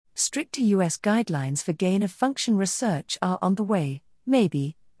Stricter U.S. guidelines for gain-of-function research are on the way,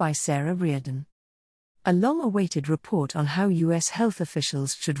 maybe, by Sara Reardon. A long-awaited report on how U.S. health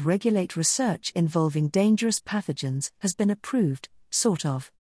officials should regulate research involving dangerous pathogens has been approved, sort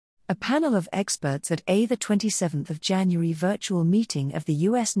of. A panel of experts at the 27th of January virtual meeting of the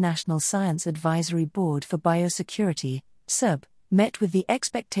U.S. National Science Advisory Board for Biosecurity, SAB, met with the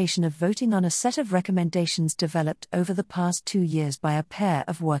expectation of voting on a set of recommendations developed over the past 2 years by a pair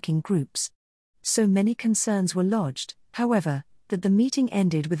of working groups. So many concerns were lodged, however, that the meeting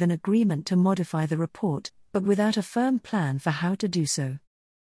ended with an agreement to modify the report, but without a firm plan for how to do so.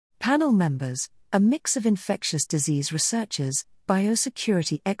 Panel members, a mix of infectious disease researchers,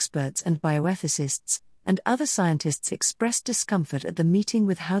 biosecurity experts and bioethicists, and other scientists expressed discomfort at the meeting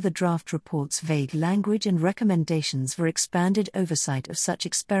with how the draft report's vague language and recommendations for expanded oversight of such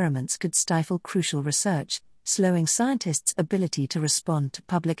experiments could stifle crucial research, slowing scientists' ability to respond to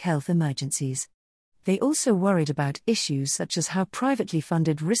public health emergencies. They also worried about issues such as how privately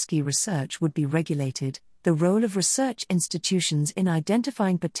funded risky research would be regulated, the role of research institutions in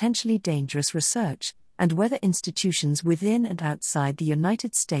identifying potentially dangerous research, and whether institutions within and outside the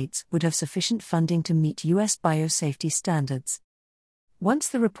United States would have sufficient funding to meet U.S. biosafety standards. Once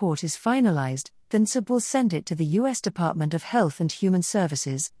the report is finalized, then SAB will send it to the U.S. Department of Health and Human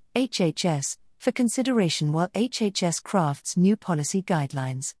Services, HHS, for consideration while HHS crafts new policy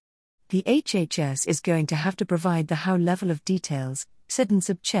guidelines. The HHS is going to have to provide the how level of details, said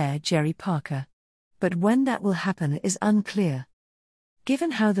NSAB Chair Jerry Parker. But when that will happen is unclear.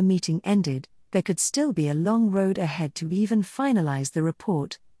 Given how the meeting ended, there could still be a long road ahead to even finalize the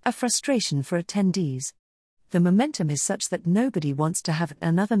report, a frustration for attendees. The momentum is such that nobody wants to have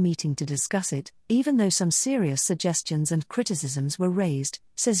another meeting to discuss it, even though some serious suggestions and criticisms were raised,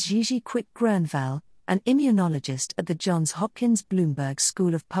 says Gigi Quick-Grenval, an immunologist at the Johns Hopkins Bloomberg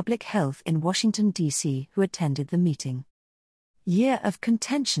School of Public Health in Washington, D.C., who attended the meeting. Year of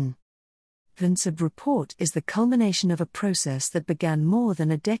contention. The NSAB report is the culmination of a process that began more than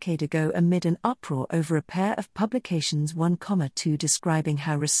a decade ago amid an uproar over a pair of publications 1,2 describing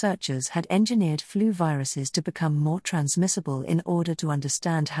how researchers had engineered flu viruses to become more transmissible in order to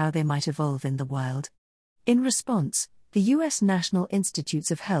understand how they might evolve in the wild. In response, the U.S. National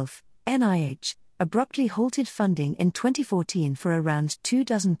Institutes of Health, NIH, abruptly halted funding in 2014 for around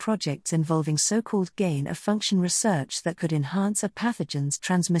 24 projects involving so-called gain-of-function research that could enhance a pathogen's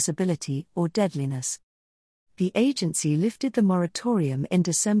transmissibility or deadliness. The agency lifted the moratorium in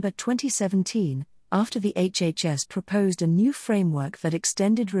December 2017, after the HHS proposed a new framework that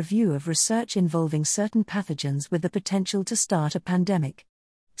extended review of research involving certain pathogens with the potential to start a pandemic.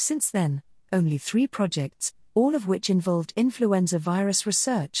 Since then, only 3 projects, all of which involved influenza virus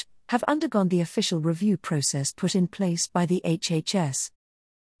research, have undergone the official review process put in place by the HHS.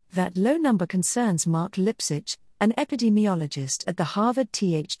 That low number concerns Mark Lipsitch, an epidemiologist at the Harvard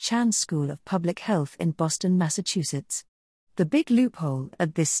T.H. Chan School of Public Health in Boston, Massachusetts. The big loophole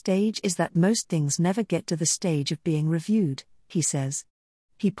at this stage is that most things never get to the stage of being reviewed, he says.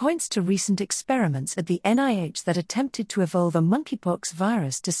 He points to recent experiments at the NIH that attempted to evolve a monkeypox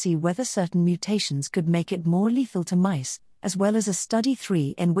virus to see whether certain mutations could make it more lethal to mice, as well as a study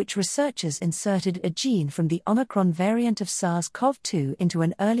 3 in which researchers inserted a gene from the Omicron variant of SARS-CoV-2 into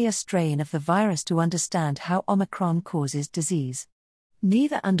an earlier strain of the virus to understand how Omicron causes disease.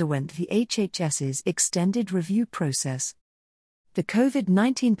 Neither underwent the HHS's extended review process. The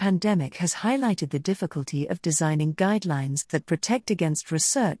COVID-19 pandemic has highlighted the difficulty of designing guidelines that protect against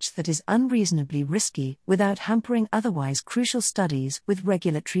research that is unreasonably risky without hampering otherwise crucial studies with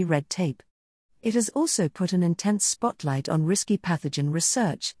regulatory red tape. It has also put an intense spotlight on risky pathogen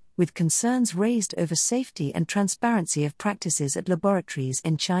research, with concerns raised over safety and transparency of practices at laboratories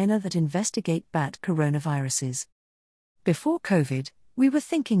in China that investigate bat coronaviruses. Before COVID, we were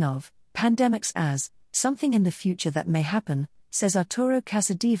thinking of pandemics as something in the future that may happen, says Arturo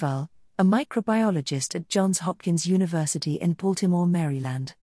Casadevall, a microbiologist at Johns Hopkins University in Baltimore,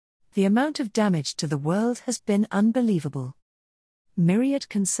 Maryland. The amount of damage to the world has been unbelievable. Myriad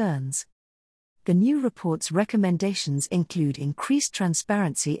concerns. The new report's recommendations include increased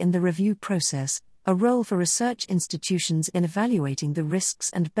transparency in the review process, a role for research institutions in evaluating the risks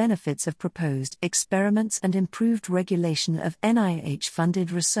and benefits of proposed experiments, and improved regulation of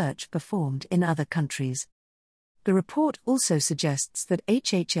NIH-funded research performed in other countries. The report also suggests that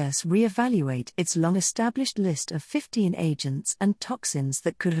HHS re-evaluate its long-established list of 15 agents and toxins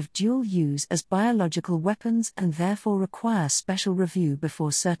that could have dual use as biological weapons and therefore require special review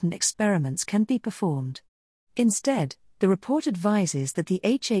before certain experiments can be performed. Instead, The report advises that the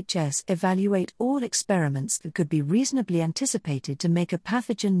HHS evaluate all experiments that could be reasonably anticipated to make a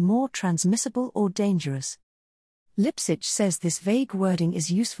pathogen more transmissible or dangerous. Lipsitch says this vague wording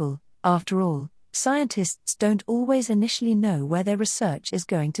is useful. After all, scientists don't always initially know where their research is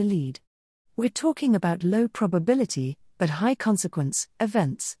going to lead. We're talking about low probability, but high consequence,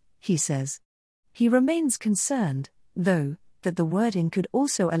 events, he says. He remains concerned, though, that the wording could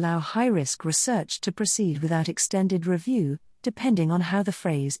also allow high-risk research to proceed without extended review, depending on how the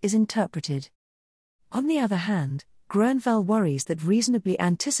phrase is interpreted. On the other hand, Groenewald worries that reasonably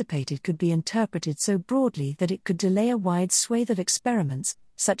anticipated could be interpreted so broadly that it could delay a wide swathe of experiments,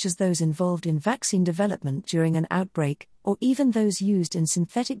 such as those involved in vaccine development during an outbreak, or even those used in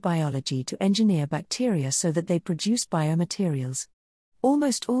synthetic biology to engineer bacteria so that they produce biomaterials.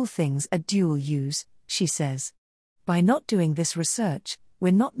 Almost all things are dual use, she says. By not doing this research,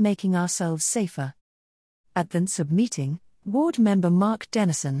 we're not making ourselves safer. At the sub-meeting, board member Mark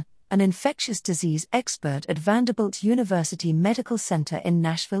Dennison, an infectious disease expert at Vanderbilt University Medical Center in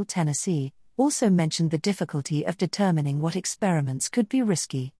Nashville, Tennessee, also mentioned the difficulty of determining what experiments could be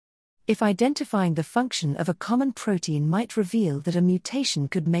risky. If identifying the function of a common protein might reveal that a mutation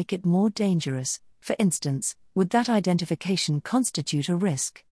could make it more dangerous, for instance, would that identification constitute a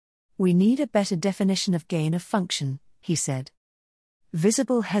risk? We need a better definition of gain of function, he said.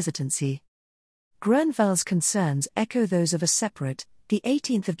 Visible hesitancy. Groenewald's concerns echo those of a separate, the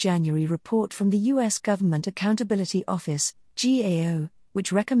 18th of January report from the U.S. Government Accountability Office, GAO,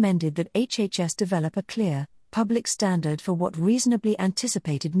 which recommended that HHS develop a clear, public standard for what reasonably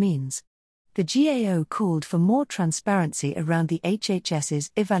anticipated means. The GAO called for more transparency around the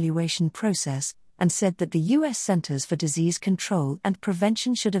HHS's evaluation process, and said that the U.S. Centers for Disease Control and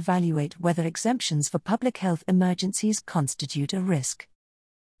Prevention should evaluate whether exemptions for public health emergencies constitute a risk.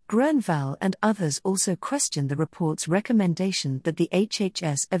 Groenewald and others also questioned the report's recommendation that the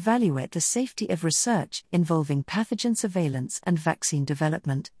HHS evaluate the safety of research involving pathogen surveillance and vaccine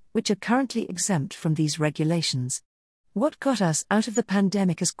development, which are currently exempt from these regulations. What got us out of the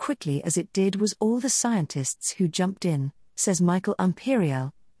pandemic as quickly as it did was all the scientists who jumped in, says Michael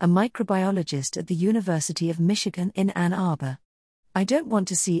Imperial, a microbiologist at the University of Michigan in Ann Arbor. I don't want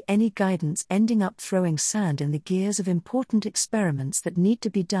to see any guidance ending up throwing sand in the gears of important experiments that need to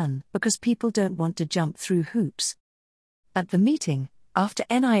be done because people don't want to jump through hoops. At the meeting, after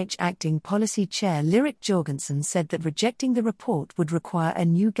NIH Acting Policy Chair Lyrik Jorgensen said that rejecting the report would require a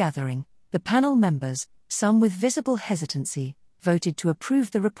new gathering, the panel members, some with visible hesitancy, voted to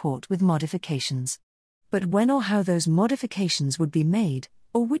approve the report with modifications. But when or how those modifications would be made,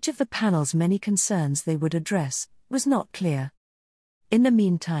 or which of the panel's many concerns they would address, was not clear. In the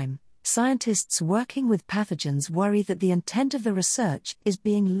meantime, scientists working with pathogens worry that the intent of the research is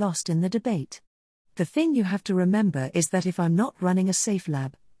being lost in the debate. The thing you have to remember is that if I'm not running a safe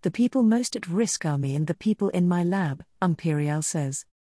lab, the people most at risk are me and the people in my lab, Imperial says.